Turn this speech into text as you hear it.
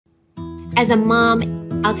As a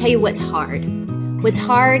mom, I'll tell you what's hard. What's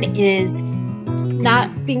hard is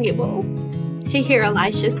not being able to hear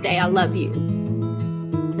Elisha say, I love you.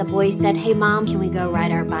 The boy said, hey mom, can we go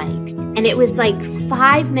ride our bikes? And it was like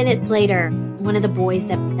 5 minutes later, one of the boys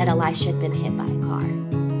that Elisha had been hit by a car.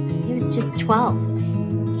 He was just 12.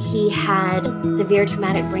 He had severe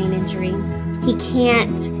traumatic brain injury. He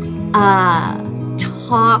can't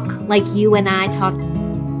talk like you and I talk.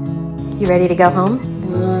 You ready to go home?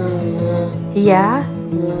 Yeah?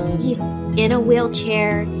 He's in a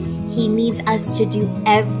wheelchair. He needs us to do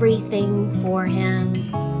everything for him.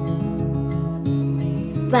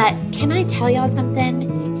 But can I tell y'all something?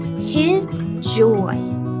 His joy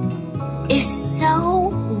is so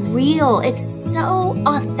real. It's so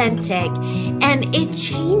authentic, and it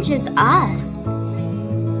changes us.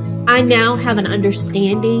 I now have an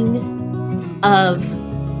understanding of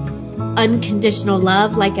unconditional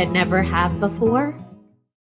love like I never have before.